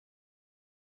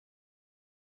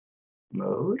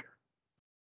mode.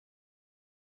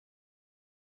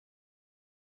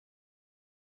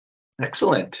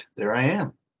 Excellent. There I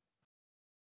am.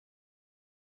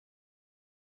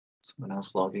 Someone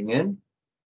else logging in.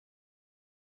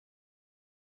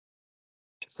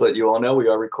 Just to let you all know, we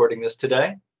are recording this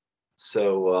today.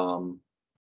 So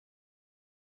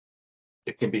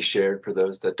it can be shared for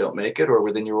those that don't make it or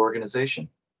within your organization.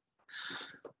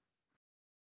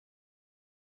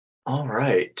 All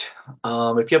right.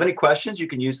 If you have any questions, you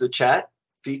can use the chat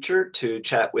feature to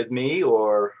chat with me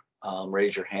or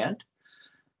raise your hand.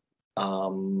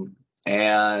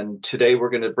 And today we're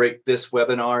going to break this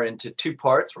webinar into two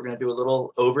parts. We're going to do a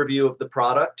little overview of the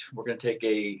product. We're going to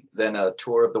take then a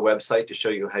tour of the website to show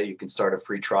you how you can start a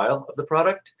free trial of the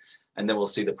product. And then we'll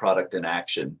see the product in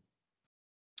action.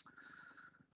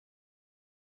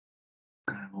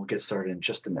 We'll get started in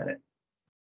just a minute.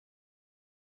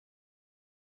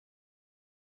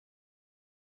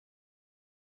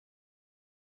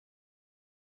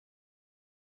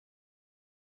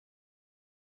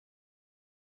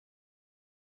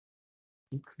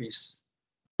 Increase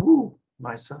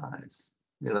my size.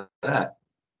 Look at that.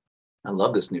 I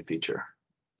love this new feature.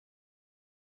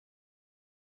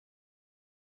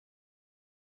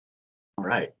 All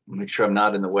right, make sure I'm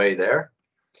not in the way there.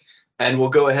 And we'll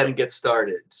go ahead and get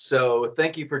started. So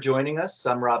thank you for joining us.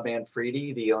 I'm Rob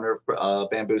Manfredi, the owner of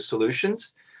Bamboo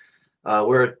Solutions.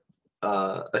 We're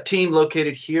a team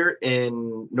located here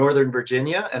in Northern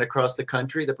Virginia and across the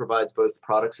country that provides both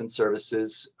products and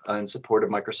services in support of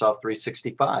Microsoft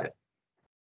 365.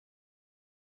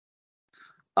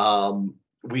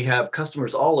 We have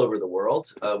customers all over the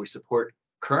world. We support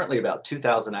currently about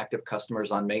 2,000 active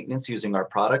customers on maintenance using our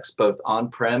products, both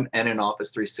on-prem and in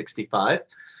Office 365.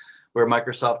 We're a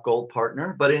Microsoft Gold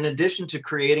partner, but in addition to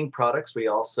creating products, we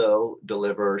also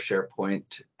deliver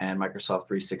SharePoint and Microsoft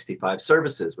 365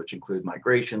 services, which include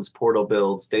migrations, portal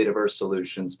builds, Dataverse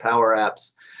solutions, Power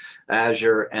Apps,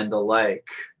 Azure, and the like.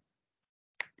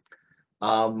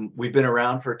 We've been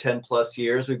around for 10 plus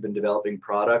years. We've been developing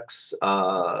products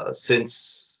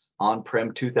since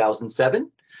on-prem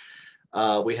 2007.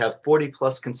 We have 40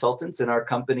 plus consultants in our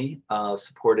company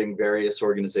supporting various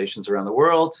organizations around the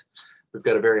world. We've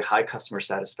got a very high customer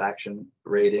satisfaction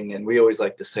rating, and we always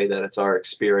like to say that it's our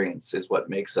experience is what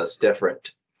makes us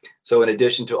different. So in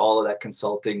addition to all of that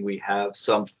consulting, we have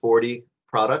some 40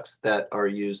 products that are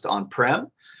used on-prem,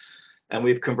 and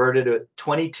we've converted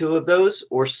 22 of those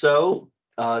or so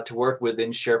to work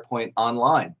within SharePoint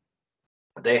Online.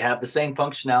 They have the same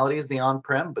functionality as the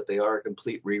on-prem, but they are a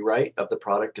complete rewrite of the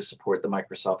product to support the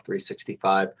Microsoft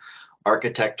 365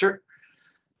 architecture.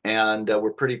 And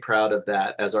we're pretty proud of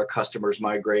that. As our customers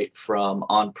migrate from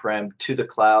on-prem to the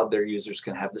cloud, their users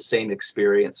can have the same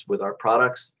experience with our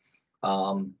products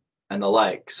and the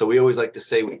like. So we always like to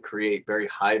say we create very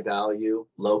high value,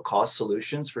 low cost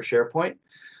solutions for SharePoint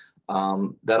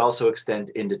that also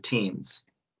extend into Teams.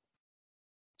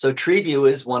 So TreeView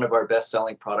is one of our best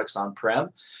selling products on-prem,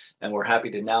 and we're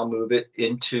happy to now move it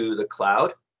into the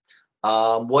cloud.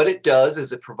 What it does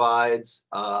is it provides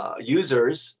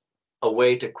users a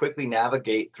way to quickly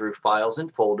navigate through files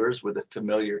and folders with a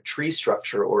familiar tree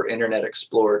structure or Internet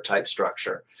Explorer type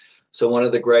structure. So one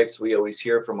of the gripes we always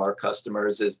hear from our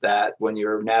customers is that when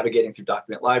you're navigating through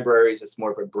document libraries, it's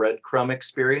more of a breadcrumb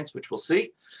experience, which we'll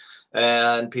see.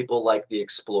 And people like the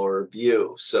Explorer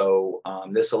view. So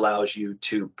this allows you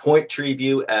to point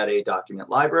TreeView at a document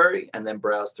library and then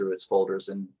browse through its folders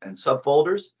and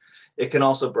subfolders. It can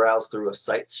also browse through a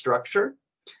site structure.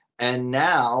 And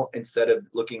now, instead of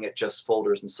looking at just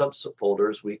folders and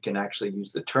subfolders, we can actually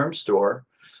use the term store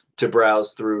to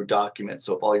browse through documents.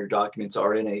 So if all your documents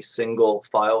are in a single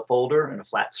file folder in a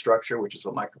flat structure, which is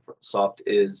what Microsoft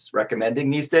is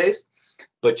recommending these days,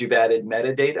 but you've added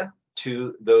metadata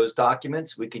to those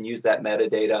documents, we can use that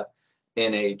metadata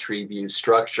in a TreeView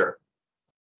structure.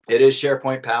 It is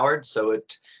SharePoint powered, so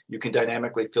you can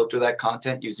dynamically filter that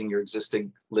content using your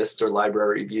existing lists or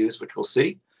library views, which we'll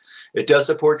see. It does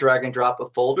support drag and drop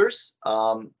of folders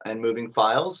and moving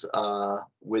files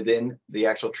within the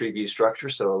actual TreeView structure,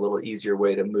 so a little easier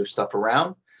way to move stuff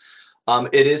around.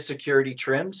 It is security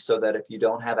trimmed so that if you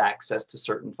don't have access to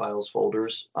certain files,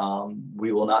 folders,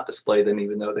 we will not display them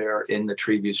even though they are in the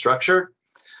TreeView structure.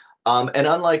 And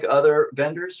unlike other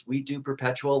vendors, we do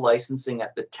perpetual licensing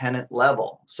at the tenant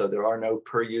level. So there are no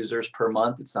per users per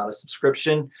month. It's not a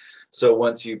subscription. So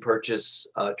once you purchase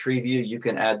TreeView, you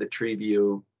can add the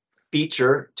TreeView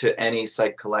feature to any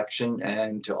site collection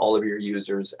and to all of your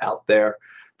users out there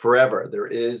forever. There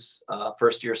is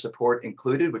first-year support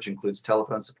included, which includes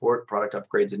telephone support, product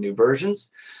upgrades, and new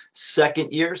versions.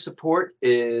 Second-year support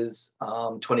is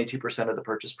 22% of the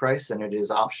purchase price, and it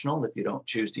is optional. If you don't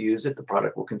choose to use it, the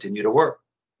product will continue to work.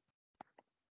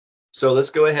 So let's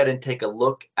go ahead and take a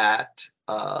look at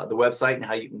the website and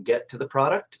how you can get to the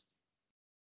product,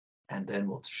 and then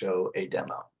we'll show a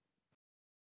demo.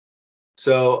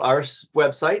 So our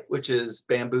website, which is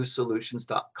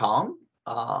bamboosolutions.com,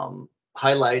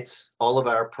 highlights all of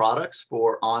our products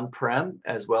for on-prem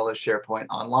as well as SharePoint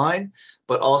Online,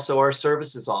 but also our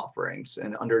services offerings.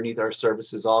 And underneath our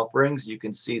services offerings, you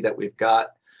can see that we've got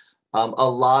a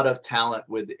lot of talent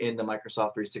within the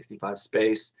Microsoft 365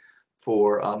 space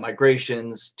for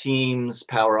migrations, Teams,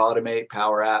 Power Automate,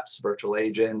 Power Apps, virtual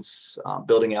agents,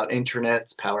 building out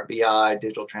intranets, Power BI,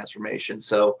 digital transformation.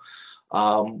 So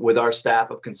with our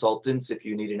staff of consultants, if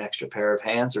you need an extra pair of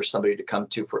hands or somebody to come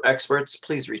to for experts,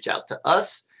 please reach out to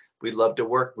us. We'd love to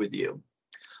work with you.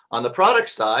 On the product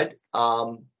side,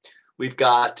 we've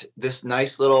got this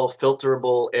nice little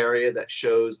filterable area that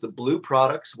shows the blue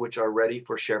products, which are ready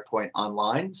for SharePoint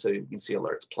Online. So you can see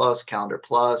Alerts Plus, Calendar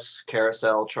Plus,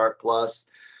 Carousel, Chart Plus,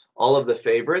 all of the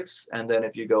favorites. And then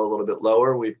if you go a little bit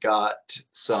lower, we've got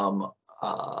some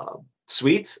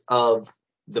suites of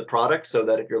the products, so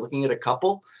that if you're looking at a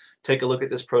couple, take a look at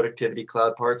this Productivity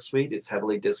Cloud Parts Suite. It's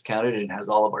heavily discounted and has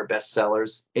all of our best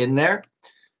sellers in there.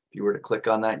 If you were to click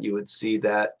on that, you would see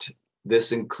that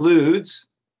this includes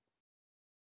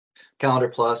Calendar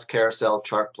Plus, Carousel,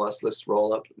 Chart Plus, List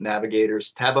Rollup,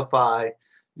 Navigators, Tabify,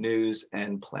 News,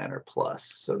 and Planner Plus.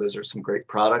 So those are some great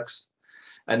products.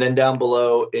 And then down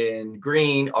below in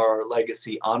green are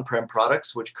legacy on-prem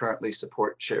products, which currently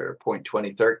support SharePoint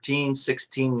 2013,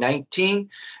 16, 19,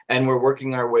 and we're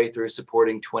working our way through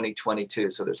supporting 2022.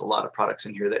 So there's a lot of products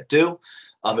in here that do.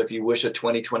 If you wish a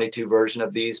 2022 version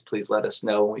of these, please let us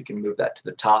know. We can move that to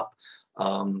the top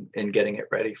in getting it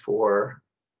ready for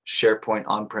SharePoint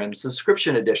on-prem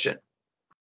subscription edition.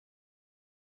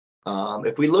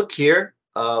 If we look here,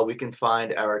 we can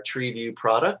find our TreeView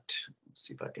product. Let's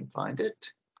see if I can find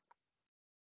it.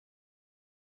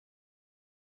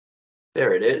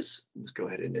 There it is. Let's go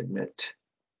ahead and admit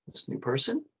this new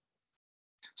person.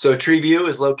 So TreeView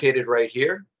is located right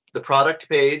here. The product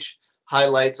page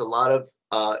highlights a lot of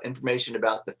information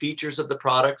about the features of the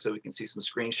product, so we can see some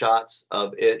screenshots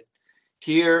of it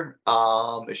here.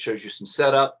 It shows you some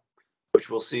setup, which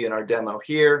we'll see in our demo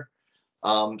here.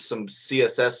 Some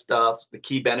CSS stuff, the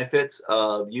key benefits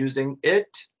of using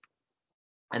it.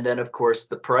 And then, of course,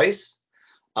 the price.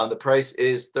 The price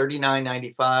is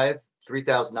 $39.95,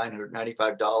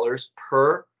 $3,995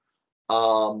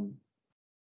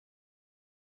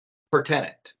 per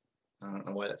tenant. I don't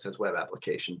know why that says web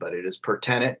application, but it is per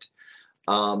tenant.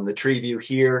 The TreeView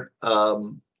here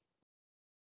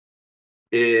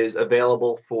is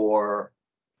available for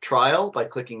trial by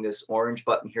clicking this orange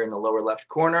button here in the lower left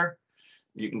corner.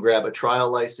 You can grab a trial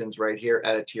license right here,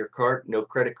 add it to your cart, no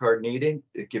credit card needed.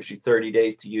 It gives you 30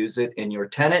 days to use it in your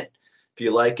tenant. If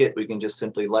you like it, we can just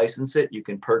simply license it. You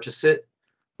can purchase it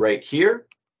right here.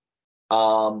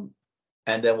 And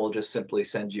then we'll just simply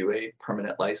send you a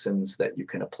permanent license that you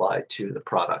can apply to the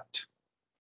product.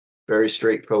 Very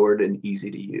straightforward and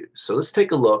easy to use. So let's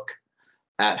take a look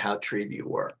at how TreeView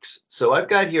works. So I've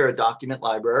got here a document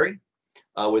library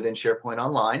within SharePoint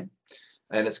Online.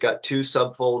 And it's got two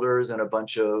subfolders and a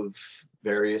bunch of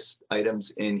various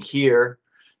items in here.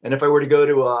 And if I were to go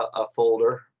to a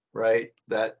folder, right,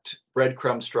 that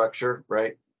breadcrumb structure,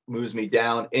 right, moves me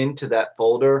down into that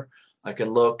folder. I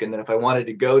can look, and then if I wanted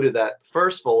to go to that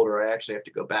first folder, I actually have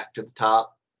to go back to the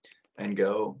top and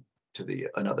go to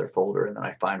another folder, and then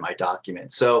I find my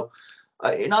document. So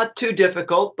not too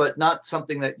difficult, but not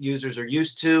something that users are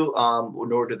used to,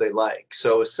 nor do they like.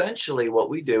 So essentially what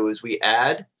we do is we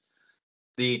add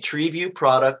the TreeView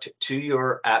product to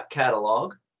your app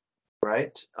catalog,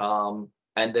 right? And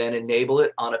then enable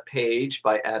it on a page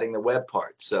by adding the web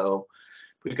part. So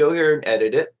if we go here and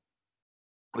edit it,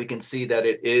 we can see that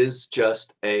it is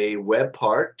just a web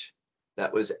part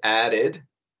that was added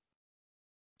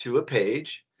to a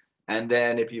page. And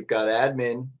then if you've got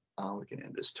admin, we can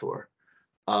end this tour.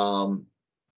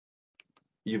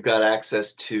 You've got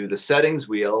access to the settings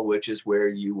wheel, which is where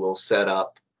you will set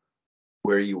up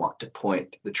where you want to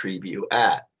point the TreeView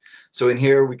at. So in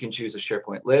here, we can choose a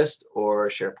SharePoint list or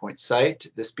a SharePoint site.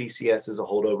 This BCS is a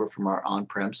holdover from our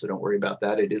on-prem, so don't worry about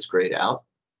that. It is grayed out.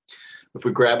 If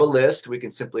we grab a list, we can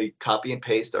simply copy and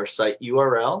paste our site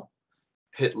URL,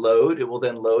 hit load. It will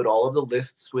then load all of the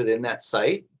lists within that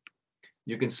site.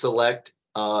 You can select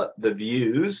the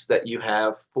views that you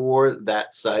have for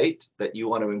that site that you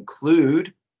want to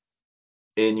include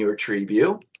in your tree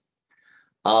view.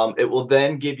 It will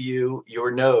then give you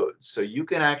your nodes. So you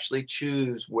can actually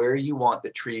choose where you want the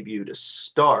tree view to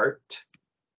start,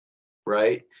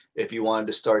 right? If you wanted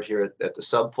to start here at the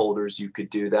subfolders, you could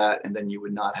do that, and then you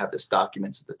would not have this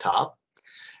documents at the top.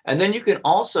 And then you can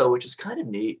also, which is kind of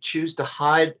neat, choose to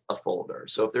hide a folder.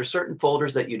 So if there's certain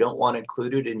folders that you don't want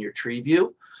included in your tree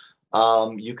view,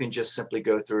 you can just simply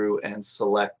go through and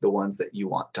select the ones that you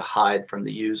want to hide from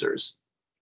the users.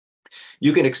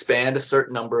 You can expand a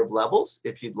certain number of levels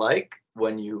if you'd like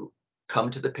when you come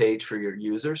to the page for your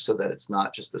users, so that it's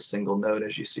not just a single node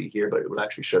as you see here, but it would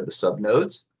actually show the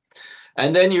subnodes.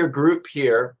 And then your group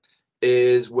here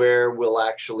is where we'll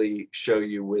actually show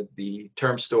you with the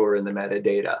term store and the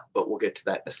metadata, but we'll get to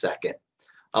that in a second.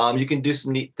 You can do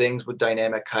some neat things with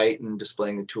dynamic height and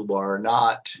displaying the toolbar or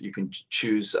not. You can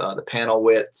choose the panel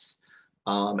widths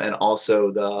and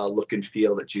also the look and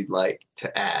feel that you'd like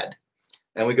to add.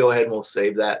 And we go ahead and we'll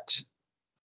save that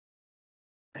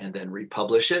and then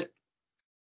republish it.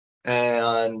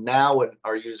 And now when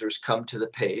our users come to the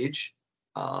page,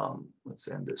 let's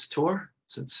end this tour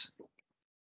since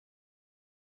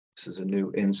this is a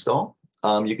new install.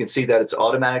 You can see that it's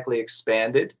automatically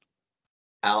expanded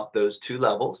out those two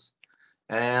levels.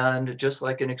 And just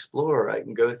like an Explorer, I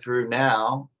can go through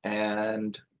now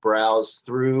and browse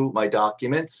through my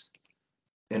documents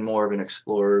in more of an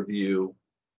Explorer view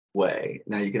way.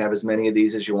 Now you can have as many of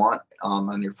these as you want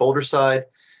on your folder side.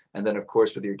 And then of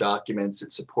course with your documents,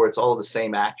 it supports all of the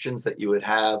same actions that you would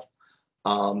have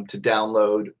to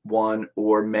download one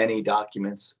or many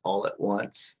documents all at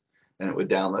once. And it would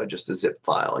download just a zip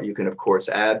file. You can of course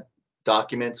add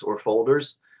documents or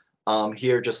folders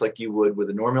here just like you would with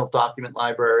a normal document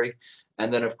library.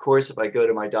 And then of course if I go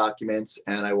to my documents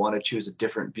and I want to choose a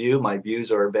different view, my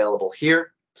views are available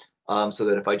here. So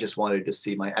that if I just wanted to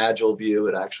see my Agile view,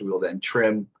 it actually will then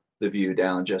trim the view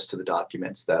down just to the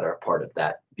documents that are part of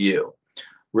that view.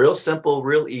 Real simple,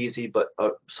 real easy, but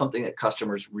something that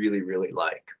customers really, really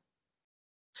like.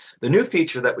 The new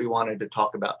feature that we wanted to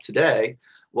talk about today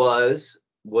was,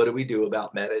 what do we do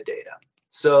about metadata?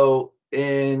 So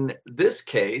in this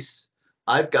case,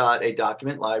 I've got a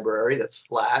document library that's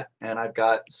flat, and I've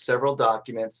got several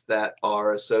documents that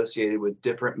are associated with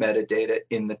different metadata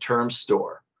in the term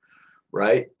store.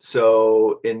 Right?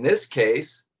 So in this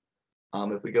case,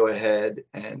 if we go ahead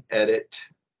and edit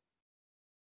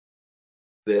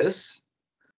this,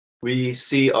 we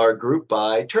see our group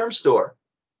by term store,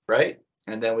 right?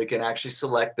 And then we can actually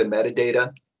select the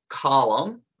metadata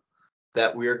column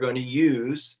that we're going to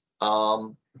use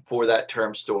for that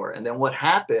term store. And then what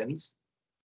happens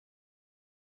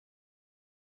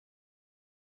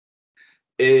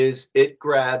is it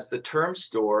grabs the term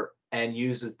store and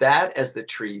uses that as the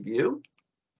tree view,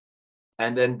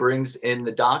 and then brings in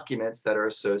the documents that are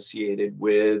associated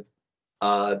with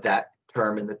that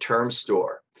term in the term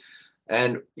store.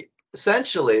 And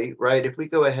essentially, right, if we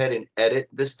go ahead and edit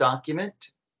this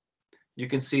document, you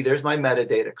can see there's my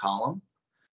metadata column.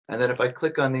 And then if I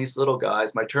click on these little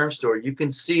guys, my term store, you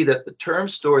can see that the term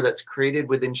store that's created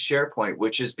within SharePoint,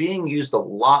 which is being used a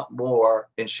lot more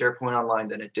in SharePoint Online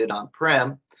than it did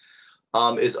on-prem,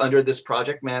 is under this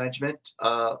project management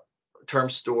term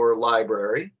store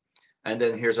library. And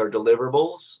then here's our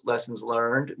deliverables, lessons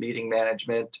learned, meeting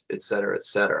management, et cetera, et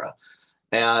cetera.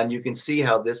 And you can see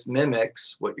how this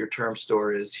mimics what your term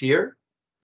store is here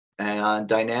and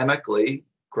dynamically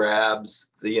grabs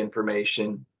the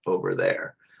information over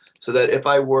there. So that if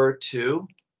I were to,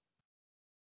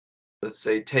 let's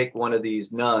say, take one of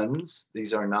these nones,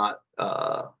 these are not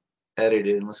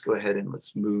edited, and let's go ahead and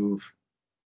let's move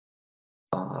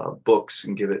books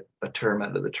and give it a term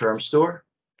out of the term store.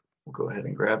 We'll go ahead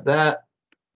and grab that.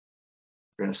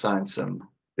 We're going to assign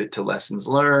it to lessons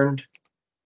learned.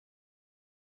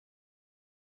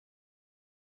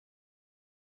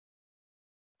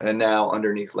 And now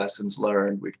underneath lessons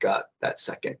learned, we've got that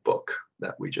second book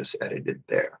that we just edited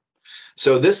there.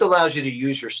 So this allows you to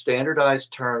use your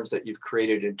standardized terms that you've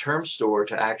created in Term Store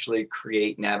to actually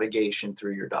create navigation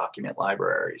through your document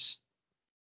libraries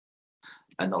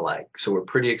and the like. So we're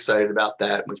pretty excited about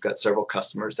that. We've got several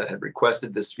customers that have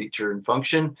requested this feature and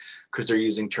function because they're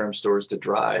using term stores to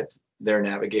drive their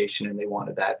navigation, and they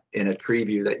wanted that in a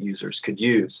preview that users could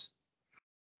use.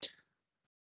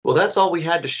 Well, that's all we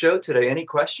had to show today. Any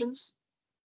questions?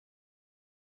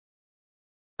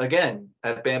 Again,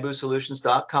 at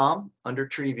bamboosolutions.com under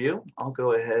tree view, I'll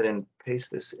go ahead and paste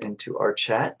this into our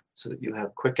chat so that you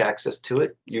have quick access to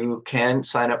it. You can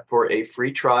sign up for a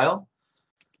free trial.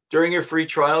 During your free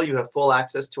trial, you have full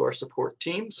access to our support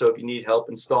team. So if you need help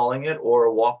installing it or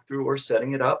a walkthrough or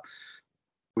setting it up,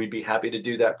 we'd be happy to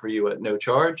do that for you at no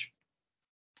charge.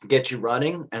 get you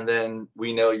running, and then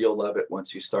we know you'll love it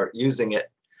once you start using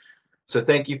it. So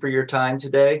thank you for your time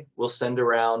today. We'll send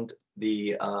around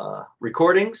the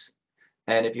recordings.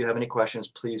 And if you have any questions,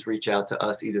 please reach out to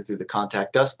us either through the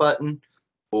Contact Us button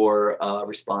or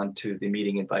respond to the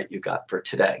meeting invite you got for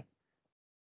today.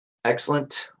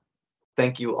 Excellent.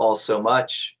 Thank you all so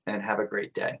much, and have a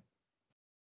great day.